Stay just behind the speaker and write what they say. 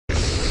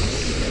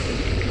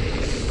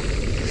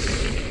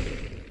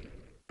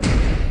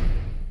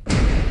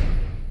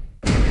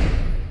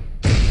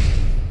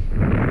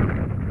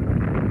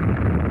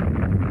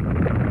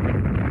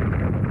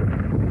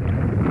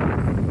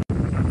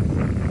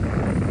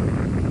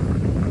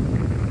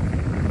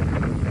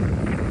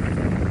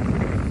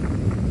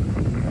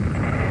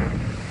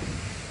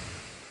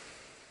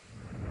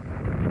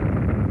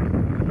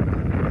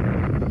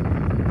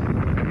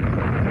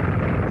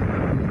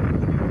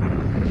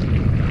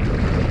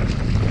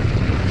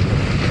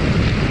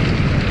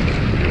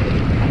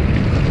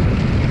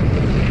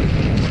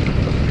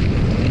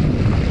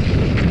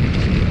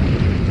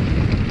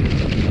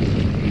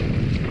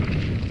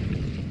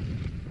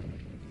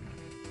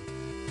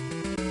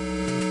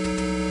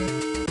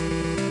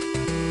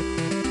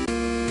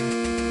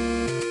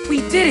We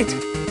did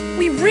it!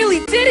 We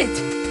really did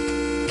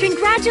it!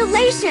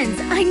 Congratulations!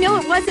 I know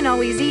it wasn't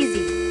always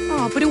easy.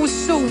 Oh, but it was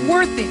so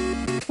worth it.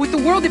 With the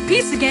world at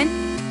peace again,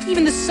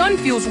 even the sun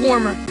feels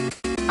warmer.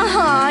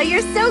 Aw, you're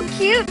so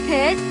cute,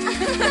 Pit.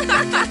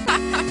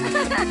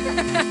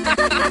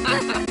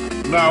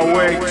 Now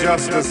wait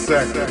just a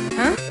second.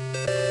 Huh?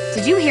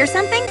 Did you hear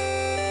something?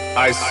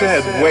 I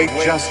said wait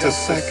just a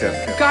second.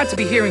 I've got to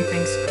be hearing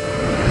things.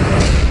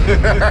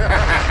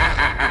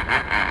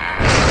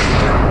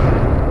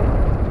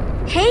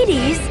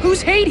 Hades?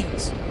 Who's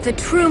Hades? The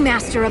true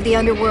master of the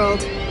underworld.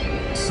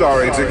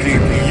 Sorry to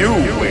keep you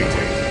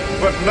waiting.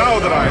 But now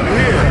that I'm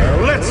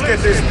here, let's get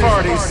this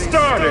party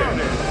started.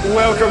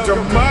 Welcome to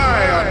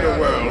my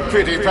underworld,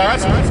 Pretty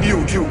Pat.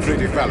 You too,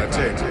 Pretty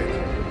Valentine.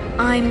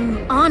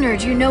 I'm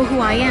honored you know who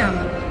I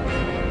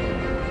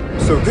am.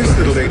 So this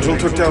little angel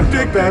took down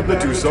Big Bad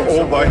Medusa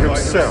all by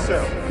himself.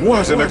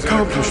 What an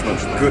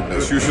accomplishment.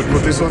 Goodness, you should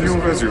put this on your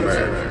resume.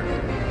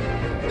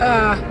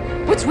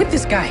 What's with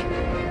this guy?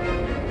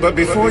 But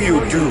before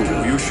you do,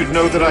 you should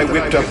know that I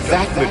whipped up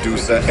that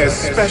Medusa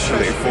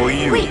especially for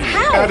you. Wait,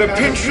 how? Add a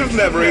pinch of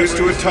memories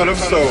to a ton of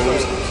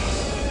souls.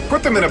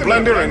 Put them in a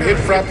blender and hit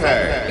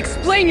frappe.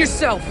 Explain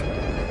yourself!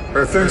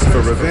 Her thirst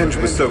for revenge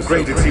was so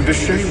great it seemed a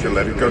shame to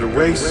let it go to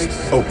waste.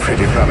 Oh,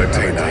 Pretty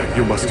Valentina,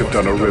 you must have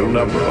done a real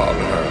number on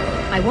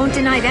her. I won't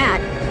deny that.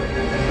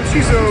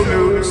 She's old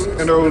news,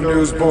 and old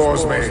news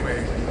bores me.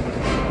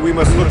 We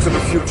must look to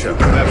the future.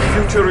 That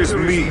future is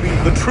me,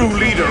 the true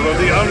leader of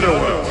the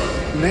underworld.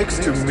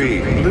 Next to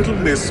me, little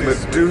Miss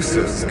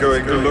Medusa's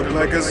going to look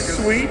like a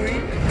sweet,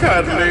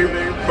 cuddly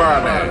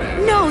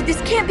bunny. No, this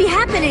can't be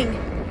happening.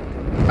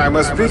 I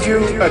must bid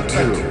you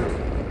adieu.